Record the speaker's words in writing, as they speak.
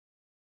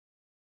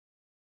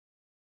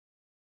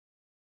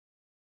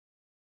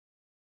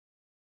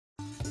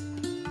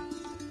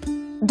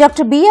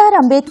Dr. B.R.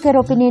 Ambedkar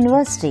Open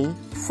University,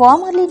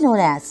 formerly known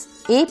as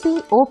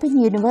AP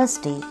Open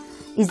University,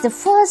 is the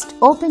first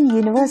open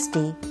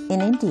university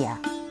in India.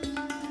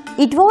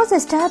 It was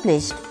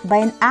established by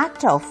an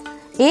act of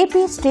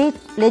AP State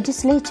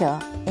Legislature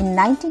in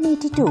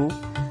 1982,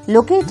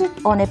 located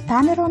on a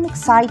panoramic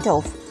site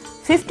of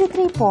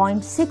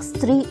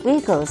 53.63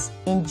 acres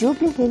in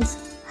Jubilee Hills,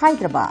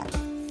 Hyderabad.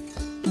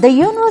 The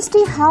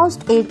university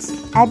housed its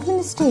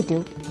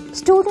administrative,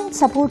 student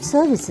support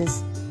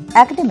services,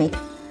 academic,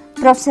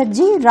 Professor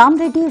G. Ram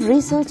Reddy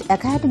Research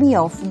Academy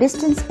of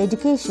Distance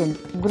Education,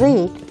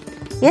 Grade,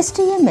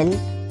 STML,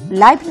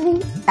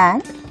 Library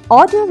and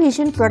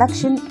Audiovisual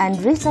Production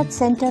and Research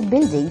Center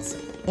buildings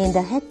in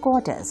the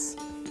headquarters.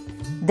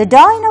 The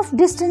Dawn of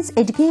Distance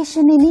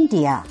Education in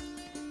India,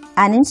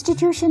 an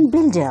institution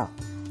builder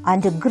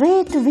and a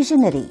great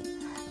visionary,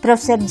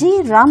 Professor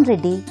G. Ram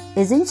Reddy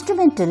is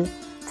instrumental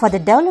for the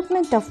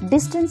development of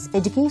distance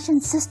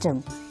education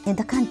system in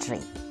the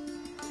country.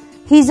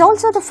 He is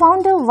also the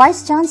founder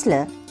Vice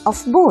Chancellor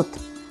of both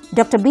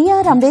Dr.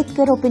 B.R.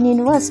 Ambedkar Open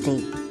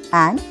University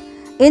and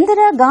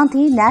Indira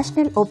Gandhi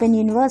National Open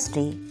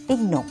University,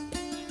 IGNOU.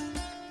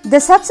 The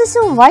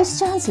successive Vice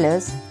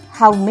Chancellors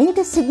have made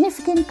a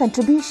significant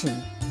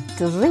contribution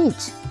to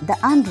reach the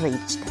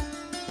unreached.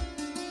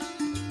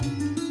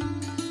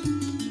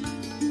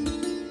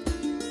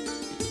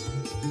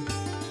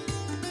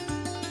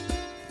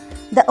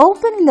 The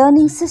open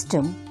learning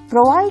system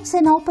provides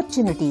an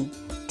opportunity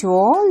to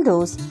all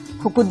those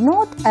who could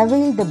not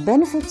avail the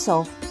benefits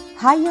of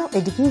higher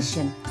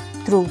education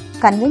through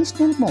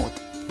conventional mode.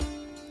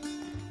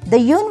 The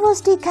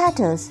university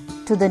caters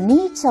to the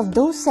needs of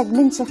those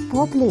segments of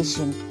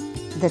population,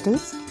 that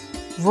is,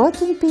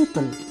 working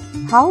people,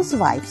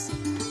 housewives,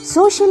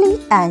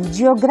 socially and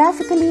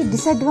geographically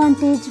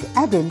disadvantaged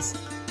adults,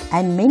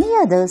 and many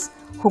others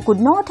who could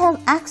not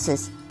have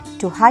access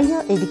to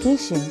higher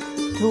education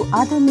through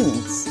other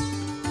means.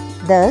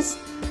 Thus,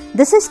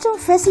 the system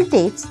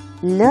facilitates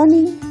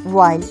learning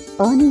while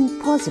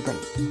earning possible.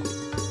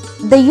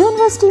 The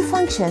university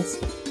functions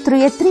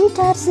through a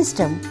three-tier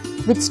system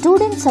with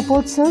student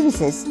support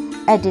services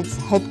at its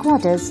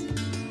headquarters,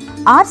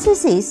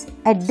 RCCs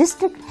at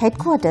district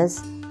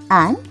headquarters,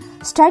 and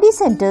study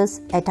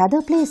centers at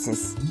other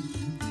places.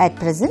 At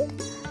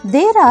present,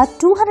 there are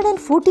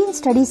 214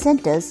 study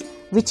centers,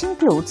 which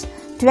includes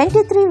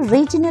 23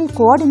 regional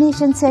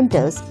coordination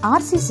centers,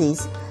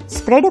 RCCs,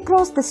 spread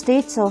across the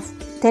states of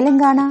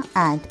Telangana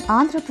and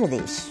Andhra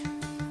Pradesh.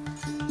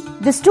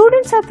 The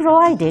students are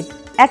provided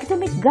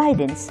academic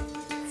guidance,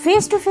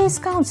 face-to-face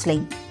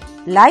counseling,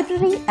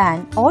 library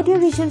and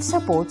audiovisual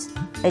supports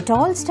at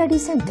all study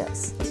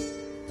centers.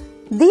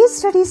 These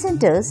study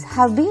centers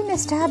have been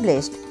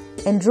established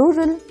in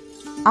rural,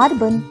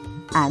 urban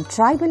and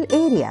tribal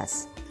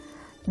areas.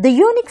 The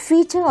unique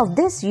feature of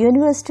this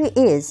university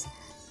is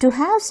to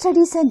have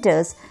study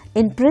centers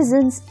in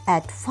prisons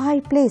at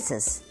 5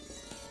 places.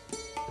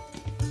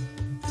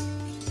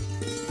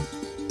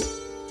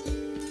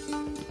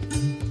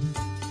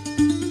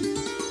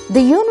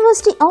 The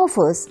university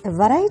offers a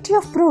variety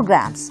of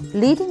programs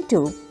leading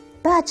to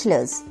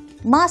bachelor's,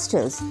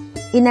 master's.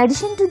 In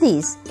addition to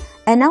these,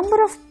 a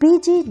number of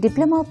PG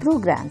diploma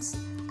programs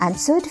and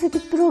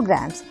certificate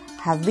programs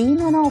have been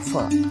on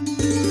offer.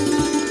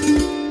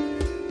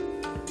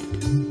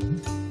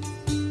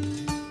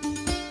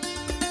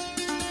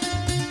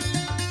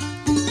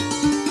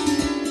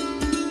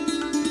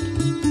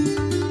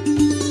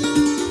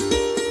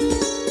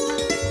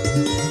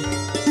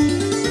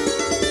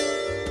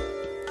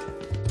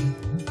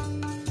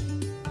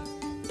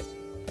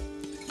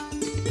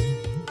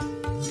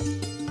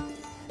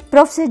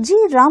 Professor G.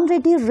 Ram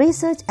Reddy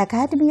Research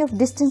Academy of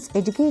Distance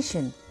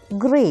Education,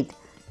 Grade,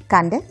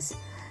 conducts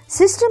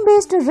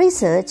system-based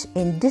research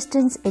in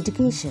distance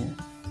education.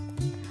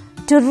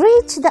 To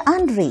reach the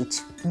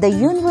unreached, the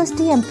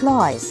university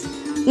employs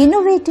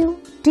innovative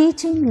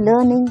teaching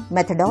learning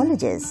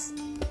methodologies.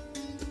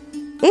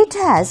 It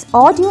has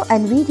audio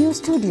and video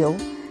studio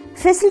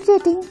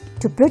facilitating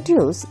to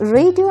produce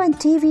radio and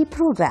TV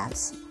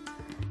programs.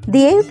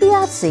 The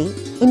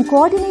APRC, in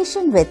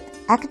coordination with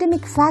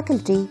academic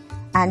faculty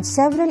and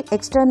several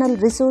external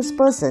resource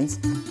persons,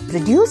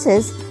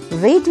 produces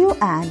radio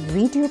and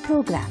video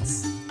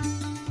programs.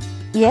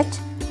 Yet,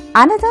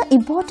 another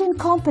important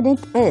component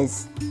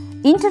is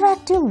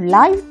interactive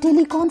live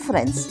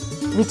teleconference,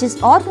 which is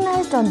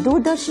organized on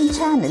Doordarshan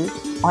channel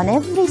on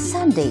every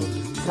Sunday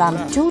from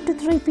 2 to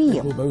 3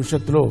 p.m.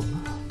 భవిష్యత్తులో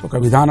ఒక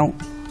విధానం,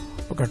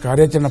 ఒక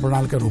కార్యాచరణ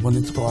ప్రణాళిక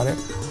రూపొందించుకోవాలి.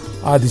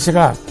 ఆ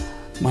దిశగా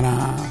మన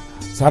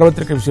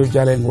సార్వత్రిక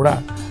విశ్వవిద్యాలయం కూడా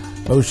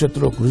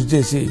భవిష్యత్తులో కృషి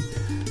చేసి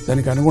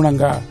దానికి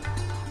అనుగుణంగా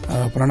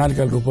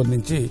ప్రణాళికలు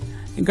రూపొందించి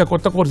ఇంకా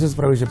కొత్త కోర్సెస్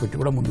ప్రవేశపెట్టి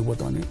కూడా ముందుకు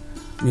పోతామని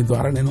మీ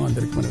ద్వారా నేను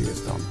అందరికీ మనవి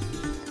చేస్తాను.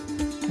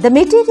 The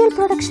material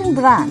production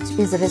branch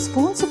is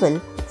responsible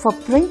for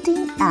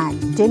printing and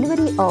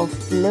delivery of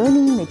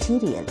learning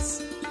materials.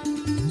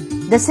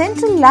 The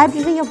Central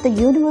Library of the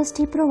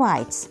University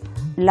provides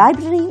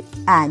library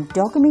and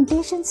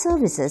documentation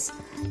services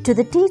to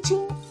the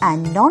teaching and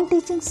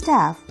non-teaching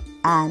staff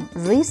and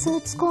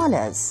research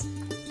scholars.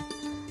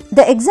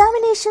 The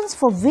examinations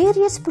for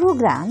various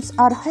programs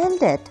are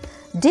held at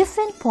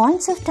different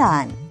points of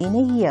time in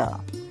a year.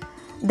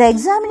 The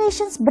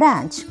examinations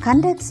branch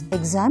conducts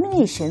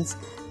examinations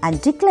and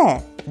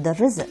declare the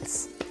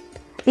results.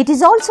 It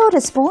is also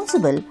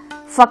responsible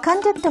for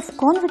conduct of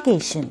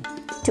convocation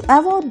to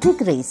award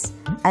degrees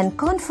and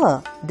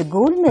confer the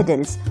gold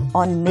medals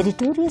on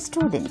meritorious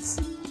students.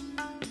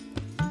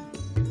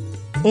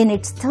 In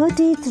its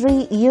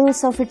 33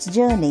 years of its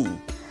journey,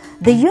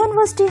 the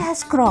university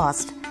has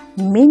crossed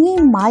many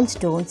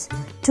milestones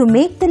to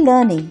make the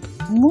learning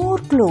more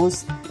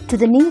close to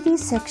the needy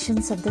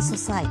sections of the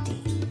society.